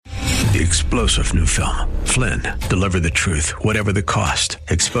The explosive new film, Flynn, deliver the truth, whatever the cost,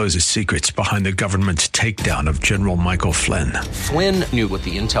 exposes secrets behind the government's takedown of General Michael Flynn. Flynn knew what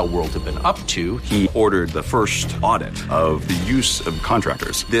the intel world had been up to. He ordered the first audit of the use of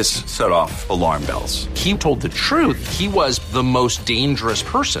contractors. This set off alarm bells. He told the truth. He was the most dangerous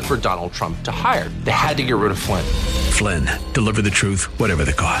person for Donald Trump to hire. They had to get rid of Flynn. Flynn, deliver the truth, whatever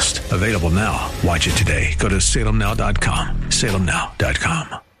the cost. Available now. Watch it today. Go to salemnow.com.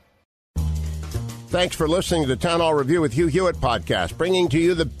 salemnow.com. Thanks for listening to the Town Hall Review with Hugh Hewitt podcast, bringing to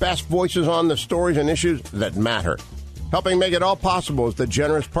you the best voices on the stories and issues that matter. Helping make it all possible is the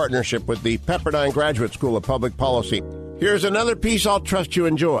generous partnership with the Pepperdine Graduate School of Public Policy. Here's another piece I'll trust you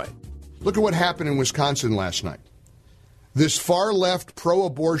enjoy. Look at what happened in Wisconsin last night. This far-left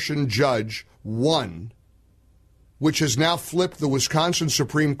pro-abortion judge won, which has now flipped the Wisconsin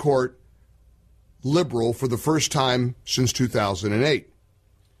Supreme Court liberal for the first time since 2008.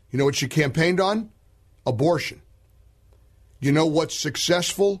 You know what she campaigned on? Abortion. You know what's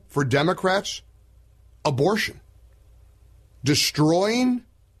successful for Democrats? Abortion. Destroying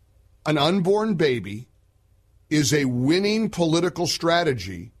an unborn baby is a winning political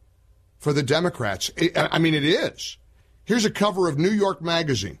strategy for the Democrats. I mean, it is. Here's a cover of New York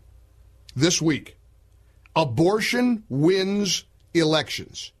Magazine this week. Abortion wins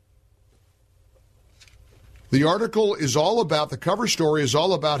elections. The article is all about, the cover story is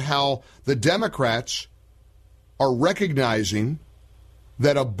all about how the Democrats are recognizing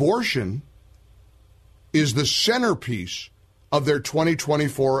that abortion is the centerpiece of their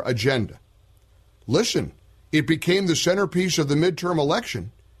 2024 agenda. Listen, it became the centerpiece of the midterm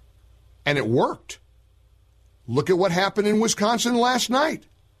election, and it worked. Look at what happened in Wisconsin last night.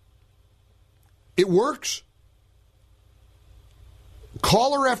 It works.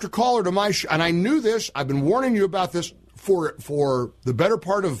 Caller after caller to my show, and I knew this, I've been warning you about this for the better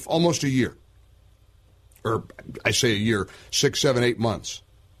part of almost a year. Or I say a year, 6, 7, 8 months.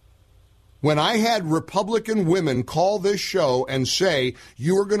 When I had Republican women call this show and say,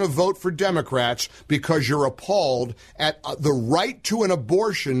 you are going to vote for Democrats because you're appalled at the right to an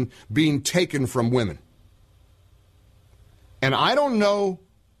abortion being taken from women. And I don't know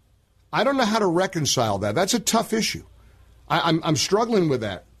how to reconcile that. That's a tough issue. I'm struggling with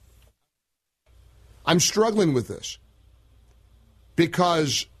that. I'm struggling with this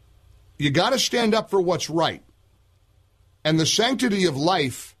because you got to stand up for what's right. And the sanctity of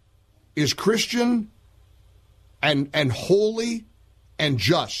life is Christian and holy and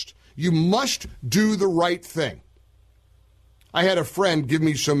just. You must do the right thing. I had a friend give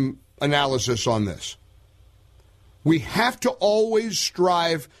me some analysis on this. We have to always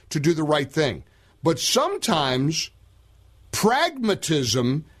strive to do the right thing. But sometimes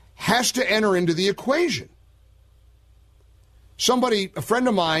pragmatism has to enter into the equation. A friend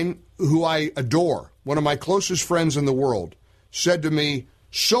of mine who I adore, one of my closest friends in the world, said to me,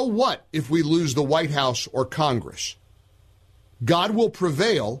 so what if we lose the White House or Congress? God will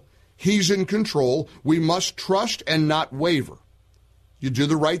prevail. He's in control. We must trust and not waver. You do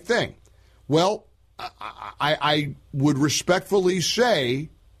the right thing. Well, I would respectfully say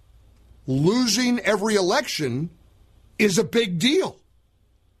losing every election is a big deal.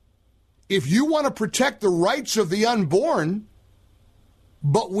 If you want to protect the rights of the unborn,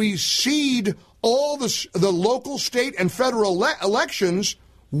 but we cede all the local, state, and federal elections,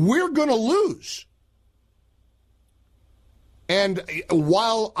 we're going to lose. And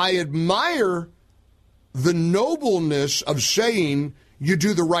while I admire the nobleness of saying you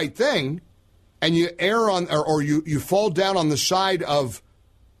do the right thing and you err on, or you fall down on the side of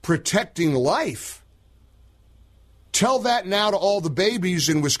protecting life, tell that now to all the babies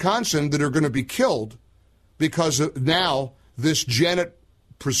in Wisconsin that are going to be killed because now this Janet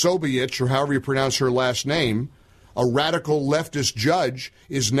Prosobiec, or however you pronounce her last name, a radical leftist judge,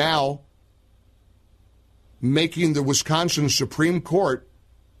 is now making the Wisconsin Supreme Court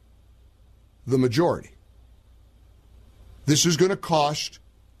the majority. This is going to cost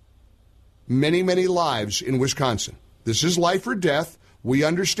many, many lives in Wisconsin. This is life or death. We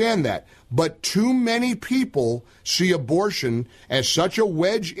understand that. But too many people see abortion as such a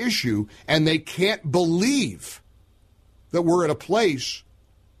wedge issue, and they can't believe that we're at a place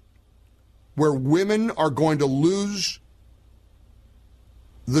where women are going to lose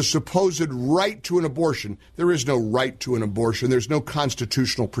the supposed right to an abortion. There is no right to an abortion. There's no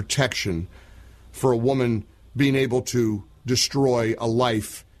constitutional protection for a woman being able to destroy a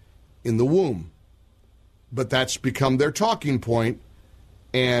life in the womb. But that's become their talking point.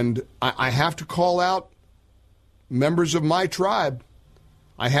 And I have to call out members of my tribe.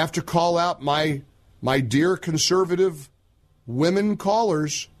 I have to call out my dear conservative women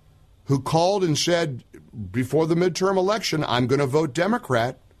callers who called and said before the midterm election, I'm going to vote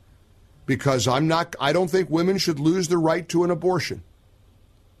Democrat because I don't think women should lose the right to an abortion.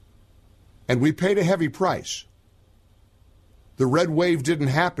 And we paid a heavy price. The red wave didn't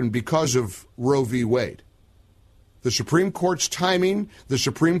happen because of Roe v. Wade. The Supreme Court's timing, the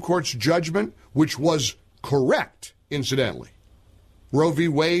Supreme Court's judgment, which was correct, incidentally. Roe v.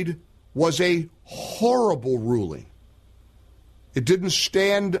 Wade was a horrible ruling. It didn't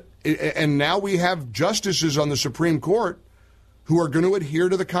stand, and now we have justices on the Supreme Court who are going to adhere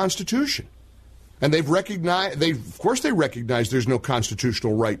to the Constitution. And of course they recognize there's no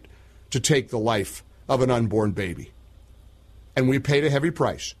constitutional right to take the life of an unborn baby. And we paid a heavy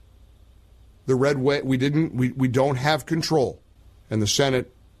price. The red wave, we don't have control. And the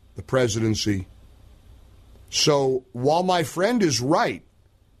Senate, the presidency. So while my friend is right,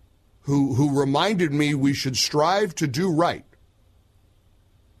 who reminded me we should strive to do right,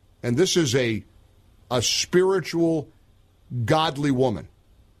 and this is a spiritual, godly woman.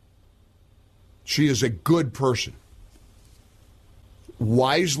 She is a good person.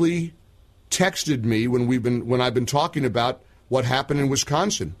 Wisely texted me when I've been talking about what happened in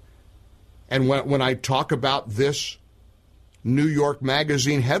Wisconsin. And when I talk about this New York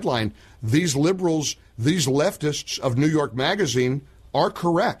Magazine headline, these liberals, these leftists of New York Magazine are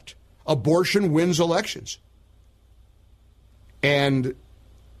correct. Abortion wins elections. And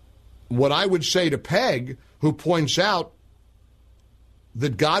what I would say to Peg, who points out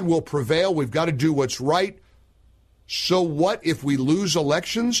that God will prevail, we've got to do what's right. So what if we lose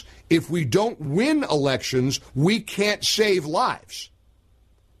elections? If we don't win elections, we can't save lives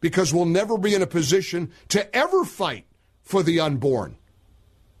because we'll never be in a position to ever fight for the unborn,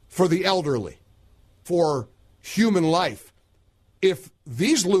 for the elderly, for human life if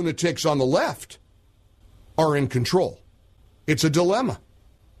these lunatics on the left are in control. It's a dilemma.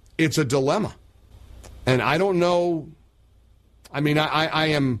 It's a dilemma. And I don't know. I mean,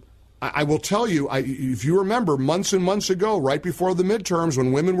 I will tell you, if you remember months and months ago, right before the midterms,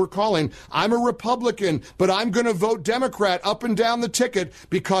 when women were calling, I'm a Republican, but I'm going to vote Democrat up and down the ticket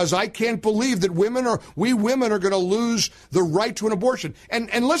because I can't believe that we women are going to lose the right to an abortion.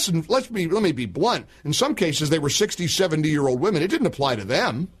 And listen, let me be blunt. In some cases, they were 60, 70-year-old women. It didn't apply to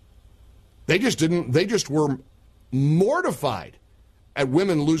them. They just were mortified at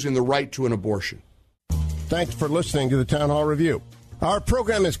women losing the right to an abortion. Thanks for listening to the Town Hall Review. Our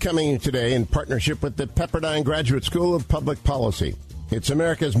program is coming today in partnership with the Pepperdine Graduate School of Public Policy. It's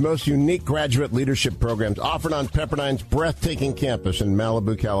America's most unique graduate leadership programs offered on Pepperdine's breathtaking campus in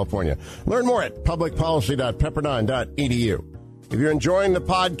Malibu, California. Learn more at publicpolicy.pepperdine.edu. If you're enjoying the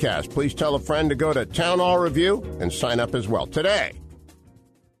podcast, please tell a friend to go to Town Hall Review and sign up as well today.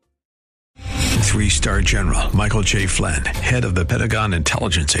 3-star General Michael J. Flynn, head of the Pentagon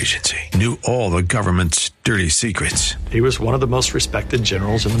Intelligence Agency, knew all the government's dirty secrets. He was one of the most respected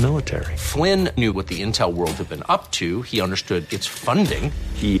generals in the military. Flynn knew what the intel world had been up to. He understood its funding.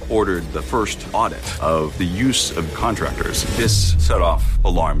 He ordered the first audit of the use of contractors. This set off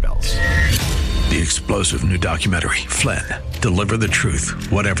alarm bells. The explosive new documentary, Flynn, Deliver the Truth,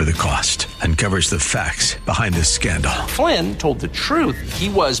 Whatever the Cost, uncovers the facts behind this scandal. Flynn told the truth. He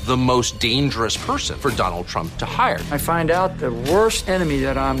was the most dangerous person for Donald Trump to hire. I find out the worst enemy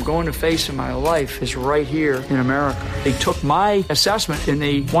that I'm going to face in my life is right here in America. They took my assessment and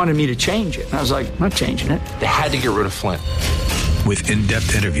they wanted me to change it. And I was like, I'm not changing it. They had to get rid of Flynn. With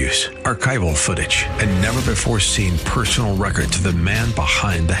in-depth interviews, archival footage, and never-before-seen personal records of the man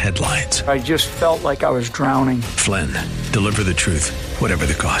behind the headlines. I just felt like I was drowning. Flynn, Deliver the Truth, Whatever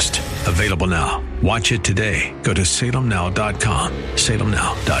the Cost. Available now. Watch it today. Go to salemnow.com.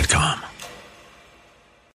 salemnow.com.